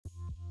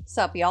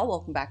Sup y'all,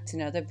 welcome back to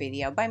another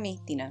video by me,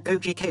 xthina.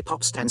 OG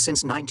K-pop stan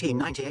since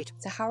 1998.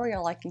 So how are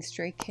y'all liking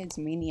Stray Kids'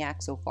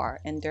 MANIAC so far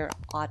and their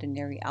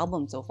Ordinary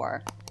album so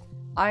far?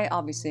 I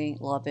obviously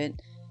love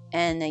it,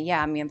 and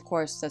yeah, I mean, of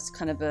course that's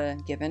kind of a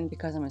given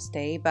because I'm a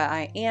stay, but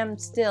I am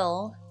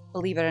still,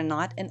 believe it or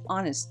not, an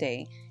honest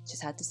stay.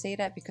 Just had to say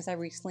that because I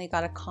recently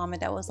got a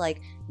comment that was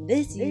like,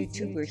 this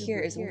YouTuber here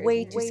is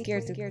way too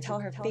scared to tell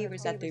her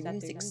favorites that their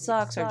music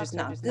sucks or just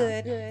not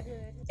good.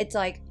 It's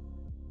like,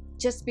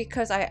 just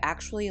because I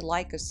actually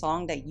like a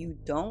song that you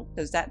don't,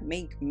 does that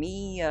make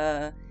me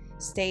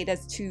stay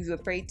that's too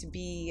afraid to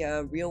be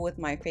real with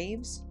my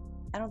faves?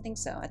 I don't think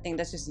so. I think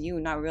that's just you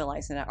not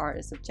realizing that art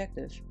is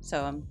subjective.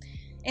 So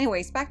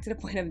anyways, back to the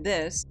point of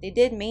this. They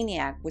did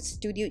MANIAC with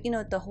studio, you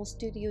know, the whole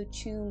studio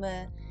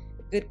Choom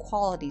good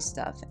quality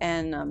stuff,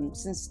 and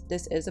since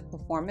this is a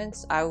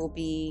performance, I will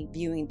be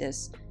viewing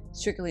this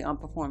strictly on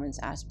performance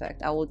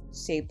aspect. I will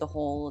save the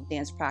whole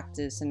dance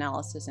practice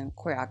analysis and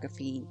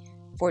choreography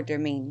for their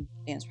main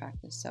dance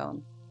practice.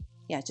 So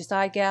yeah, just thought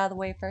I'd get out of the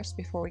way first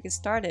before we get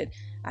started.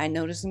 I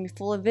know this is gonna be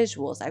full of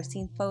visuals. I've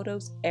seen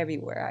photos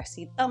everywhere. I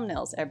see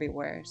thumbnails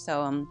everywhere.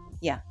 So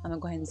yeah, I'm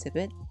gonna go ahead and zip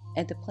it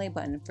at the play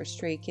button for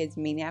Stray Kids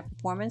MANIAC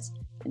performance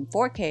in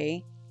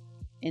 4K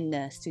in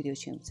the studio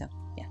Choom. So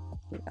yeah,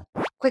 here we go.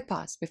 Quick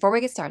pause. Before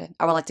we get started,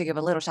 I would like to give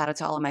a little shout out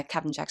to all of my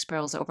Captain Jack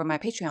Sparrows over my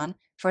Patreon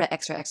for the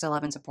extra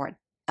love and support.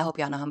 I hope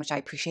y'all know how much I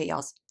appreciate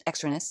y'all's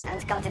extraness.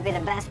 That's got to be the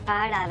best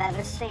part I've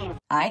ever seen.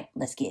 Alright,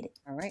 let's get it.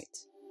 Alright.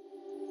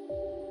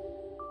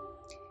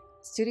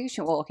 Studio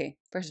Choom, well, okay,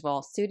 first of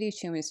all, Studio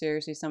Choom is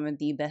seriously some of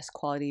the best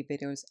quality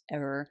videos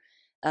ever.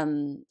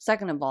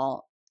 Second of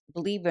all,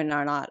 believe it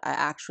or not, I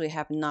actually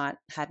have not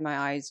had my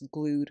eyes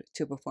glued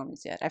to a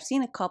performance yet. I've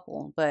seen a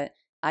couple, but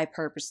I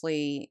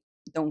purposely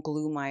don't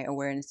glue my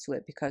awareness to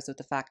it because of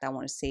the fact that I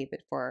want to save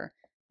it for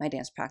my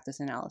dance practice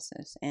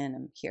analysis, and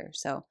I'm here.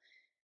 So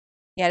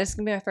yeah, this is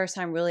gonna be my first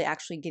time really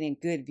actually getting a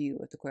good view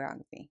of the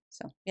choreography.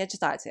 So yeah,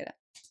 just thought I'd say that.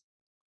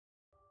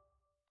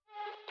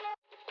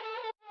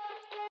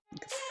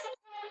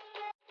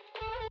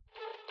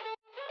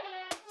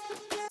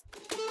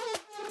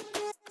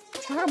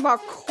 Talk about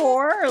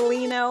core,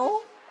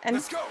 Lino,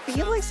 and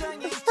Felix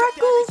with the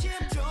freckles.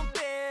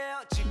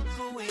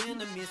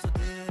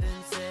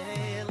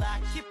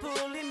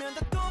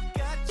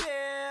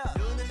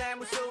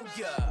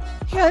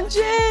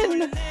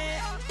 Hyunjin!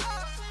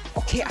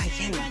 Okay, I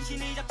can.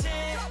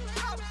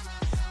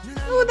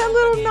 Oh, that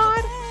little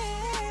nod.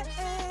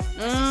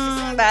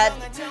 Bad.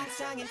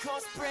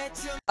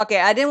 Okay,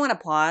 I didn't want to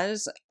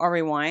pause or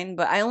rewind,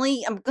 but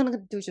I'm gonna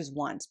do it just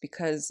once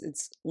because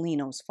it's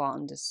Lino's fault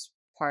in this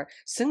part.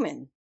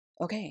 Sumin,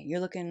 okay, you're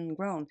looking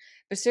grown.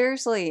 But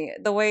seriously,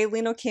 the way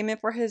Lino came in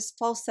for his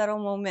falsetto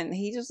moment,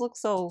 he just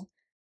looks so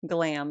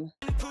glam.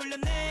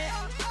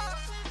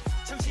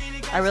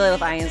 I really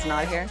love Ian's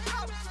nod here.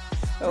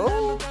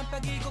 Oh.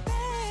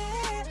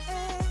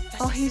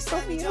 Oh, he's so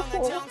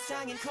beautiful.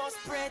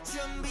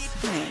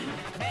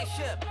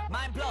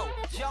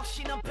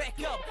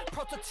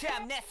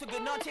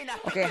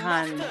 Okay,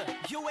 Han.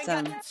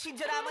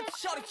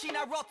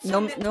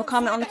 No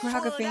comment on the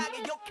choreography.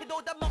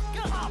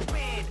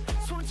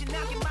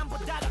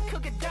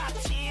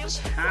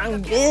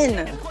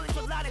 Changbin.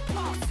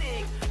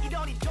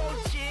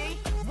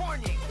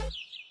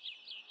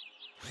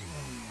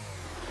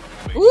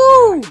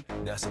 Woo!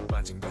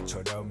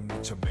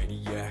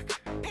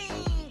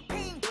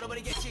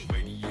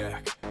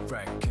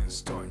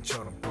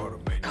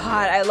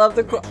 God, I love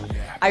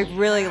I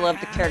really love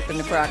the character in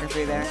the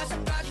choreography there.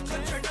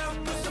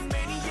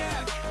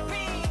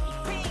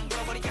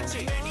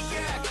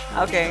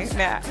 Okay,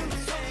 yeah.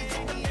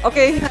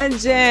 Okay,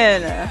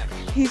 Hyunjin.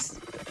 He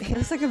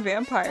looks like a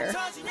vampire.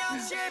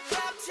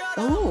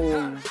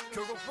 Oh.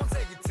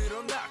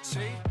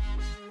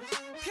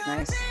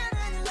 Nice.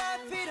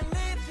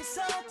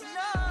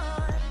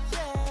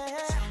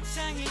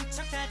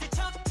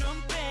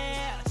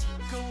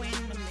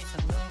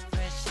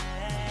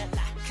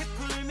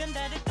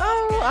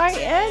 Oh,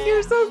 Ian,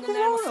 you're so cool.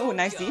 Oh,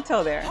 nice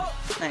detail there.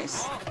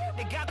 Nice.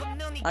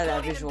 I like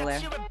that visual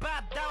there.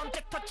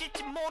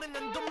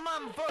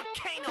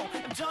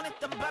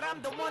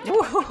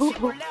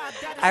 Ooh.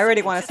 I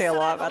already want to say a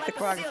lot about the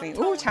choreography.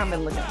 Ooh,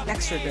 Changbin looking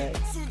extra good.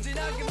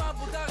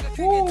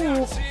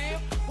 Ooh.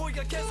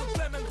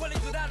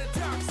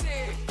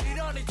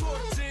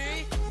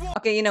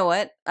 Okay, you know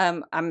what?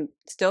 I'm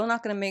still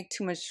not gonna make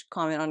too much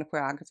comment on the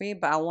choreography,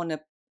 but I want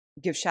to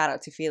give shout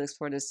out to Felix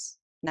for this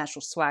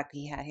natural swag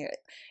he had here.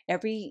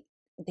 Every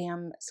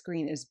damn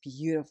screen is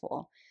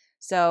beautiful.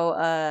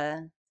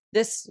 So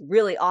this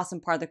really awesome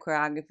part of the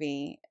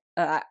choreography.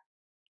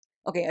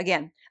 Okay,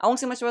 again, I won't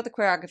say much about the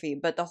choreography,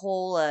 but the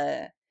whole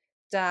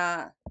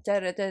da da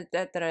da da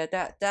da da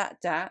da da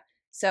da.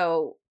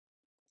 So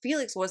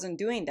Felix wasn't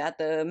doing that.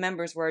 The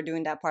members were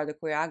doing that part of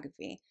the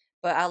choreography.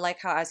 But I like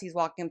how as he's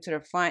walking up to the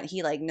front,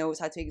 he like knows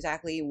how to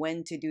exactly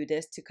when to do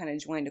this to kind of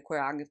join the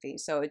choreography.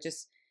 So it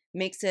just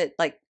makes it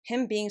like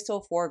him being so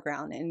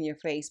foreground in your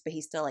face, but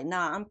he's still like,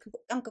 nah, I'm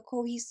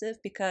cohesive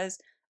because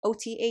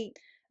OT8.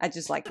 I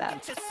just like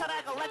that.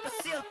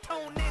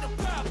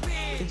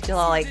 It's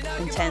all like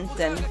intense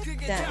and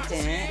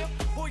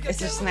it's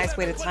just a nice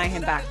way to tie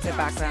him back to the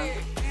background.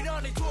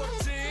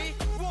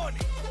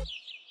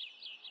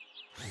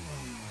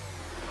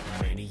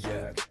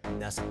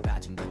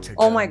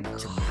 Oh my god,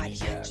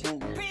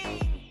 Hyunjin.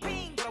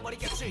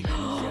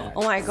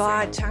 Oh my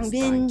god,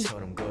 Changbin.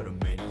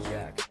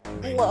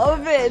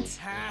 Love it.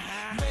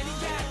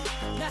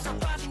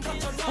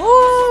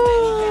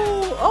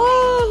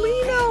 Oh,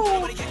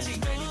 Lino.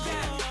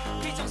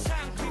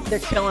 They're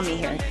killing me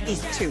here.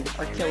 These two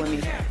are killing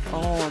me here.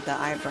 Oh, the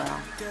eyebrow.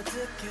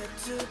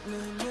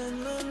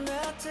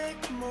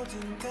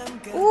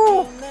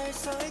 Ooh.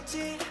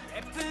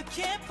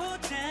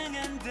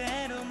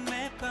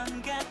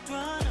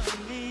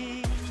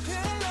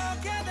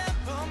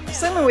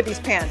 Swimming with these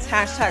pants.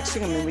 Hashtag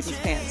swimming with these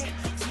pants.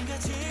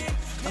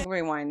 I'm gonna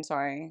rewind,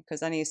 sorry,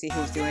 because I need to see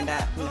who's doing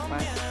that in the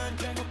front.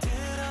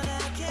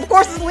 Of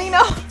course it's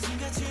Lino!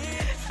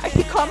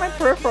 He caught my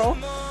peripheral.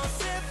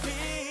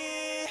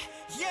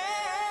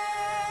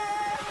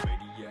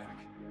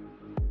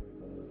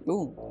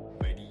 Ooh.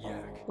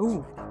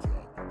 Ooh.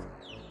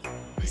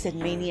 He said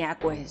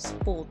Maniac with his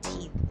full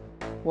teeth.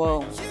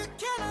 Whoa.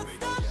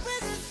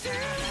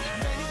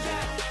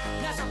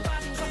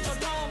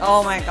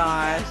 Oh my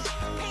gosh.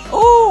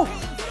 Oh!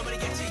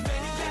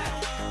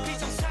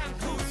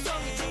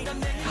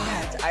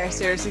 God, I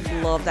seriously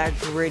love that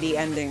gritty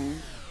ending.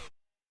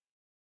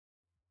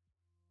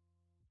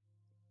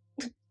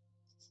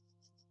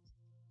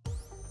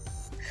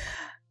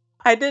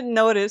 I didn't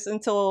notice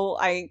until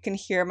I can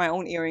hear my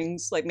own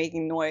earrings like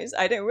making noise.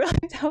 I didn't realize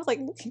I was like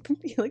looking from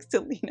Felix to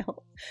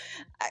Lino.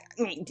 I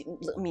mean,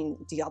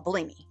 do y'all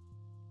believe me?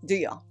 Do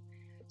y'all?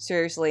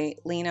 Seriously,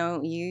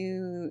 Lino,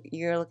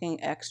 you're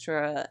looking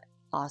extra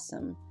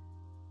awesome.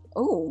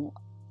 Oh,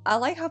 I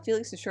like how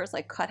Felix's shirt's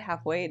like cut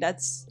halfway.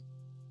 That's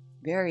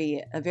a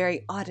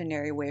very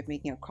ordinary way of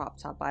making a crop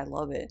top. I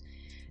love it.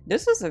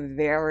 This is a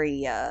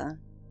very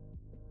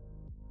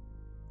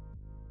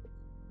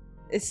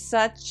it's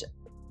such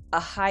a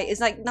high, it's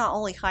like not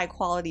only high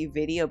quality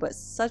video, but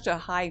such a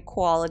high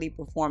quality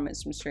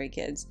performance from Stray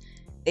Kids.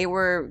 They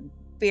were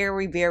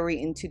very,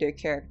 very into their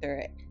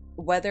character,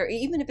 whether,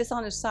 even if it's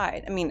on his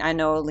side. I mean, I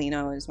know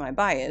Lino is my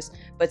bias,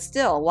 but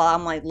still, while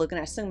I'm like looking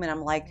at Seungmin,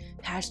 I'm like,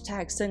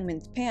 hashtag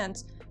Seungmin's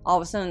pants. All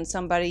of a sudden,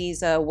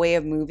 somebody's way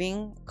of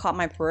moving caught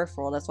my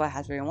peripheral. That's why I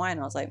had to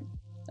rewind. I was like,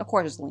 of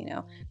course it's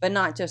Lino. But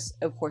not just,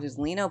 of course it's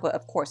Lino, but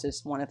of course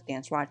it's one of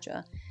Dance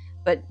Racha.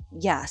 But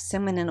yeah,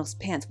 Seungmin in those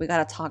pants, we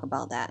gotta talk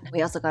about that.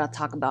 We also gotta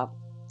talk about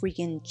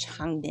freaking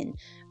Changbin.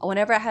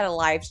 Whenever I had a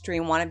live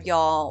stream, one of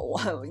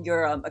y'all,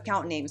 your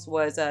account names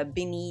was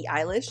Binnie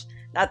Eilish.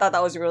 I thought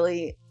that was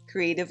really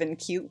creative and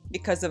cute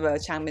because of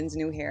Changbin's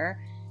new hair.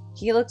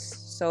 He looks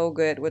so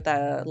good with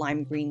the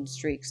lime green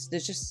streaks.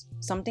 There's just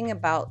something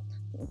about,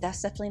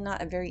 that's definitely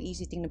not a very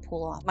easy thing to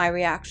pull off. My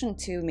reaction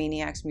to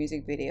Maniac's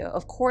music video,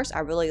 of course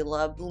I really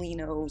loved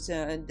Lino's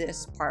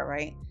this part,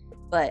 right?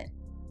 But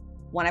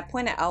when I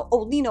pointed out,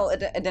 oh, Lino,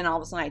 and then all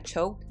of a sudden I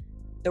choked.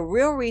 The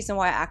real reason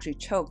why I actually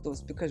choked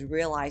was because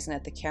realizing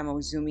that the camera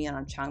was zooming in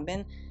on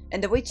Changbin.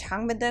 And the way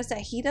Changbin does that,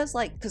 he does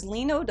like, because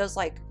Lino does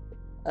like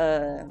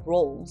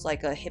rolls,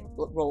 like a hip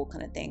roll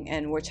kind of thing.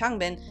 And where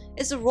Changbin,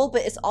 it's a roll,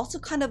 but it's also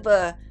kind of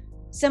a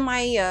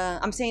semi,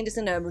 I'm saying this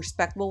in a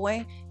respectable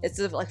way. It's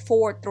a, like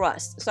forward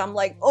thrust. So I'm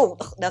like, oh,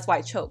 that's why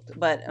I choked.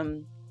 But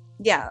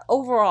yeah,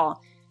 overall,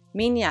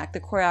 Maniac, the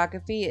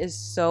choreography is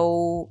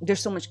so, there's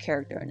so much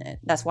character in it.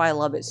 That's why I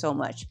love it so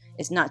much.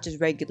 It's not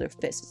just regular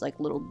fists, it's like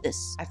little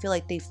this. I feel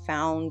like they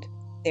found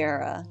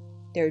their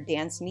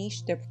dance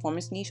niche, their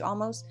performance niche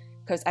almost,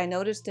 because I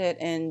noticed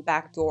it in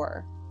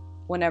Backdoor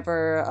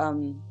whenever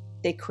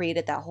they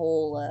created that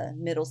whole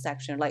middle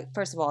section. Like,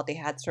 first of all, they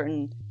had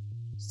certain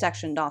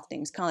sectioned off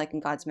things, kind of like in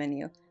God's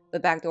Menu.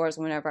 But Backdoors,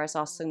 whenever I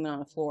saw Seungmin on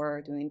the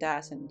floor doing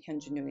that and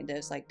Hyunjin doing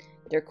this, like,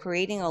 they're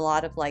creating a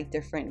lot of like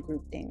different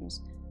group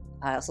things.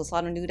 I also saw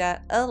them do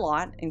that a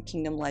lot in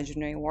Kingdom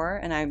Legendary War,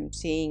 and I'm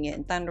seeing it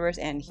in Thunderous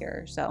and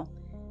here. So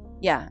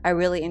yeah, I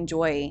really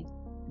enjoy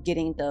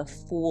getting the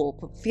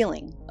full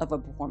feeling of a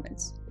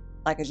performance,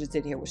 like I just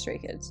did here with Stray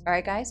Kids.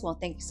 Alright guys, well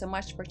thank you so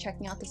much for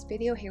checking out this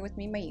video here with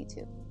me on my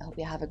YouTube. I hope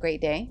you have a great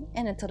day,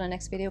 and until the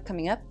next video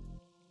coming up,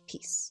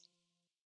 peace.